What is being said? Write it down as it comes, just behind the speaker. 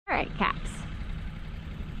right, Caps.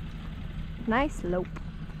 Nice slope.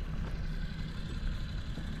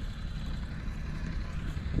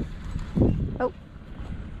 Oh.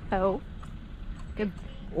 Oh. Good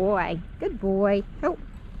boy. Good boy. Oh.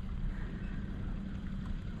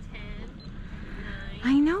 10,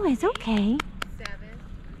 9. I know, it's okay. 7,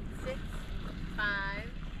 6, 5,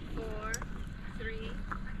 4, 3,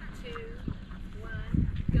 2, 1.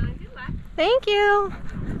 Going to left. Thank you.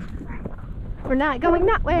 We're not going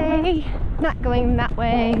that way. Not going that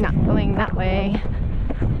way. Not going that way.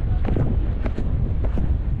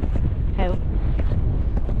 Oh.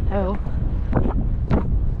 Oh.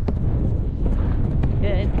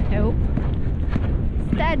 Good. Oh.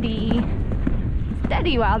 Steady.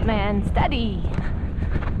 Steady, wild man. Steady.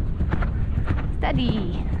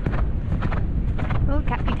 Steady. Oh,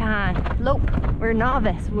 Capitan. Lope. We're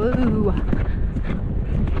novice. Woo.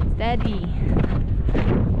 Steady.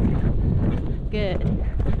 Good.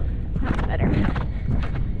 That's better.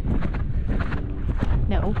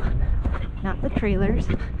 No. Not the trailers.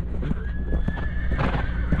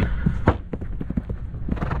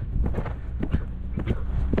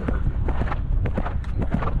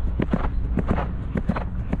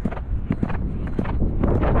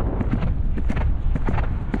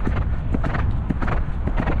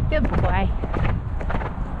 Good boy.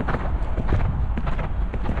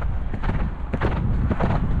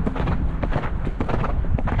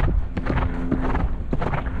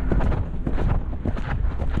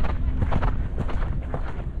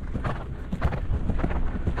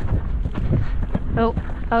 Oh,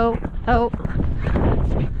 oh, oh.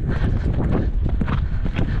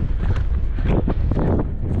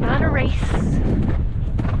 It's not a race.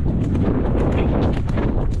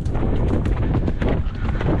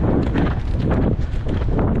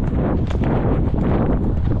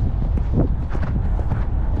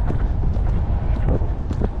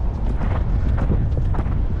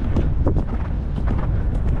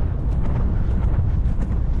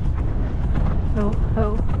 Oh,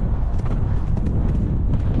 oh.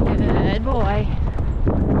 Good boy.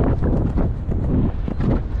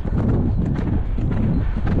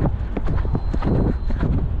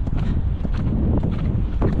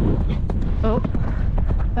 Oh,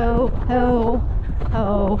 oh, oh,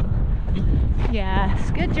 oh.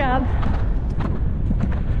 Yes, good job.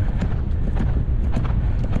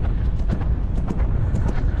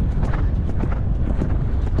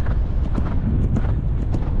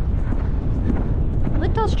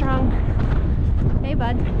 Little strong. Hey,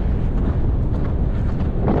 bud.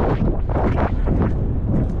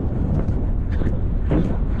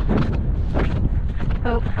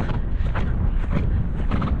 Oh.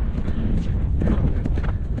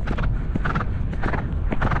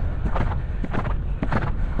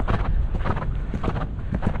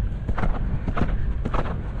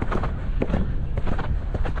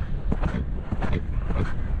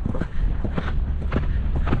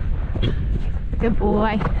 Good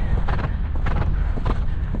boy.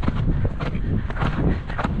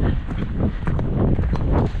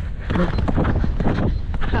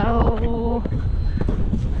 Oh.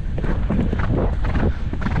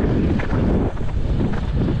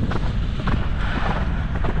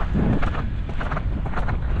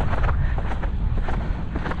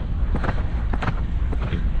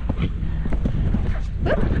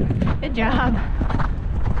 Whoop. Good job.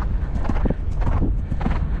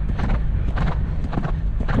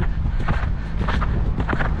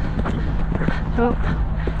 Oh.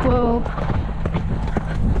 Whoa.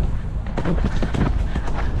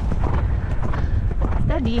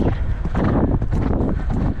 Steady.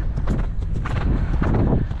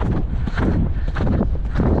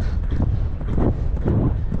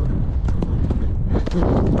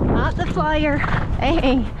 Not the flyer.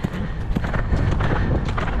 Hey.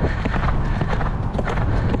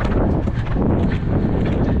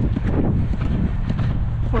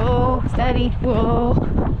 Whoa, steady. Whoa.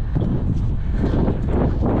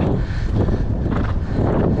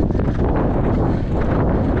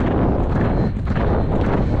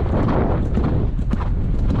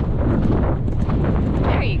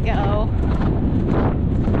 There you go.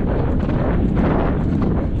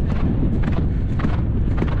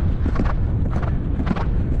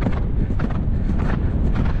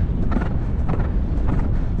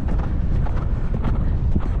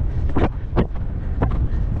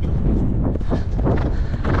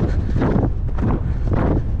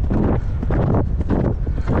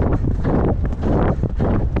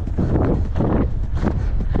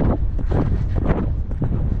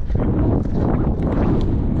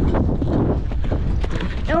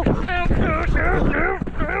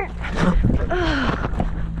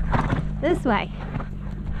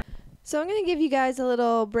 So I'm going to give you guys a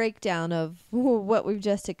little breakdown of what we've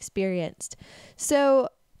just experienced. So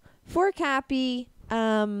for Capi,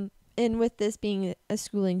 and with this being a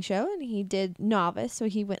schooling show, and he did novice, so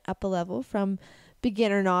he went up a level from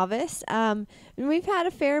beginner novice. And we've had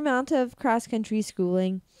a fair amount of cross-country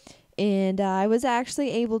schooling, and I was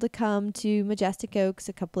actually able to come to Majestic Oaks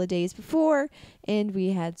a couple of days before, and we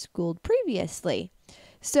had schooled previously.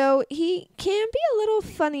 So he can be a little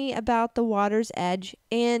funny about the water's edge,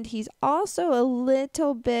 and he's also a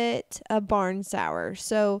little bit a barn sour.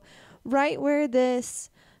 So right where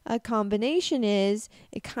this combination is,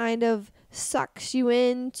 it kind of sucks you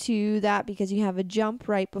into that because you have a jump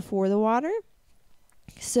right before the water.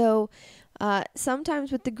 So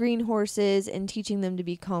sometimes with the green horses and teaching them to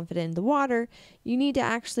be confident in the water, you need to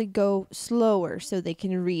actually go slower so they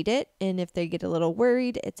can read it, and if they get a little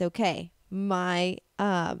worried, it's okay. My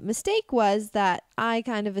mistake was that I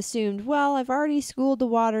kind of assumed, well, I've already schooled the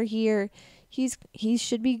water here. He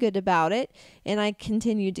should be good about it. And I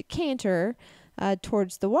continued to canter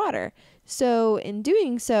towards the water. So in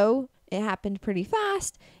doing so, it happened pretty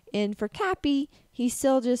fast. And for Capi, he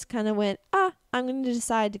still just kind of went, I'm going to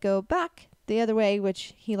decide to go back the other way,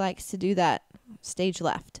 which he likes to do that stage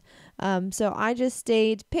left. So I just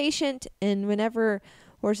stayed patient, and whenever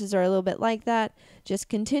horses are a little bit like that, just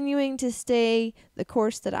continuing to stay the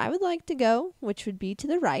course that I would like to go, which would be to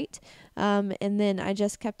the right. And then I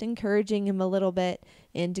just kept encouraging him a little bit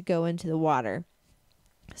and to go into the water.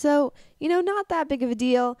 So, not that big of a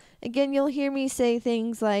deal. Again, you'll hear me say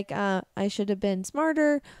things like I should have been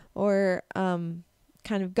smarter, or kind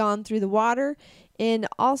of gone through the water. And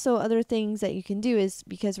also other things that you can do is,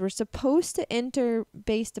 because we're supposed to enter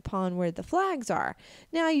based upon where the flags are.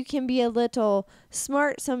 Now you can be a little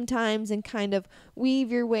smart sometimes and kind of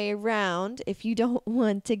weave your way around if you don't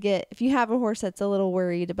want to if you have a horse that's a little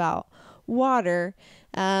worried about water,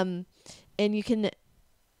 and you can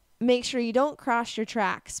make sure you don't cross your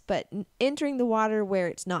tracks, but entering the water where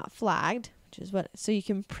it's not flagged, so you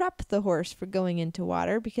can prep the horse for going into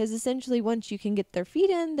water, because essentially once you can get their feet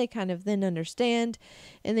in, they kind of then understand,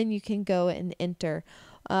 and then you can go and enter.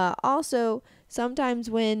 Also, sometimes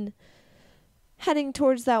when heading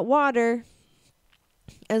towards that water,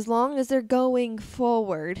 as long as they're going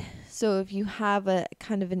forward, so if you have a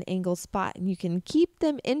kind of an angle spot and you can keep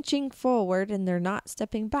them inching forward and they're not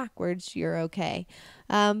stepping backwards, you're okay.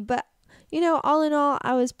 But all in all,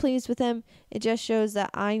 I was pleased with him. It just shows that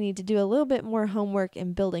I need to do a little bit more homework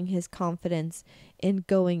in building his confidence in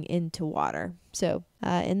going into water. So,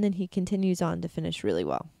 and then he continues on to finish really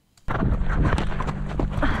well.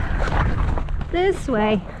 This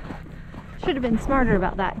way. Should have been smarter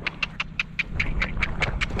about that.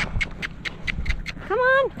 Come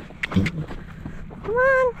on. Come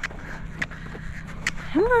on.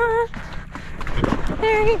 Come on.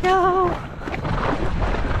 There you go.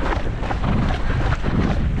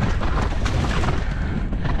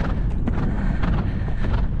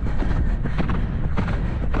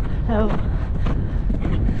 Oh.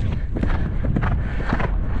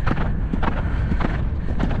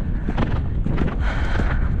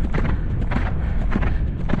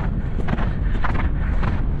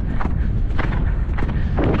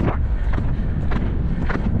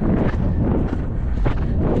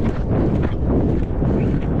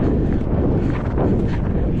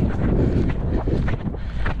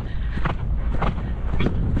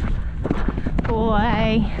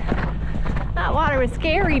 Boy, that water was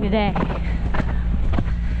scary today.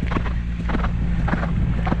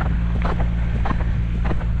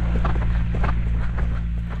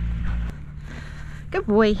 Good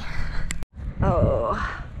boy. Oh.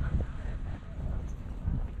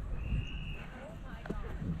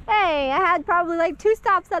 Hey, I had probably like 2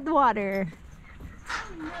 stops at the water.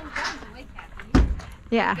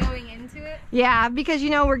 Yeah. Going into it? Yeah, because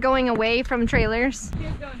we're going away from trailers.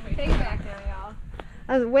 Take it back now, y'all.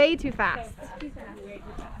 I was way too fast.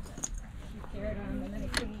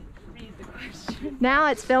 Now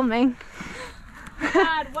it's filming.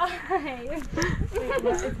 God, why?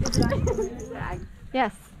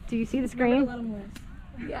 Yes. Do you see the screen?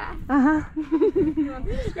 Yeah. Uh-huh.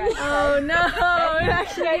 Oh no!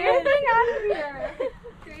 Actually, Everything out of here.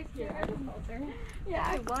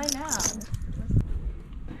 Yeah, why not?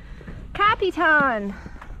 Capitan.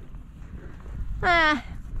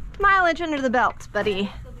 Mileage under the belt,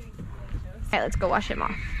 buddy. Alright, let's go wash him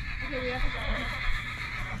off. Okay, we have to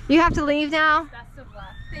go. You have to leave now? Best of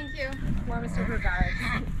luck. Thank you. Warmest of regards.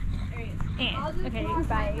 Okay,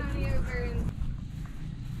 bye.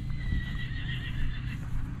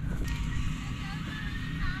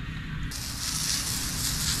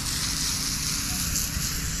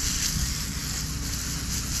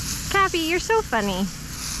 Cappy, you're so funny.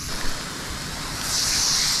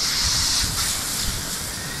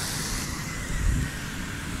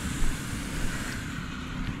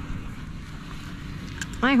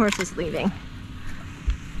 My horse is leaving.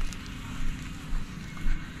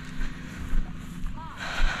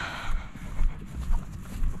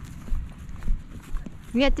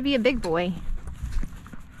 You have to be a big boy.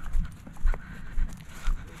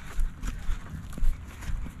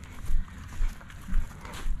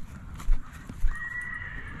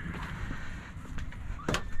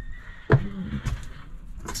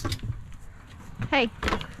 Hey,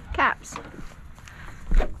 Caps.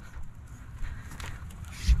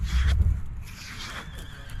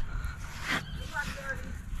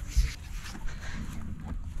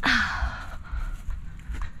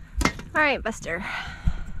 All right, Buster.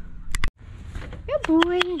 Good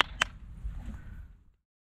boy.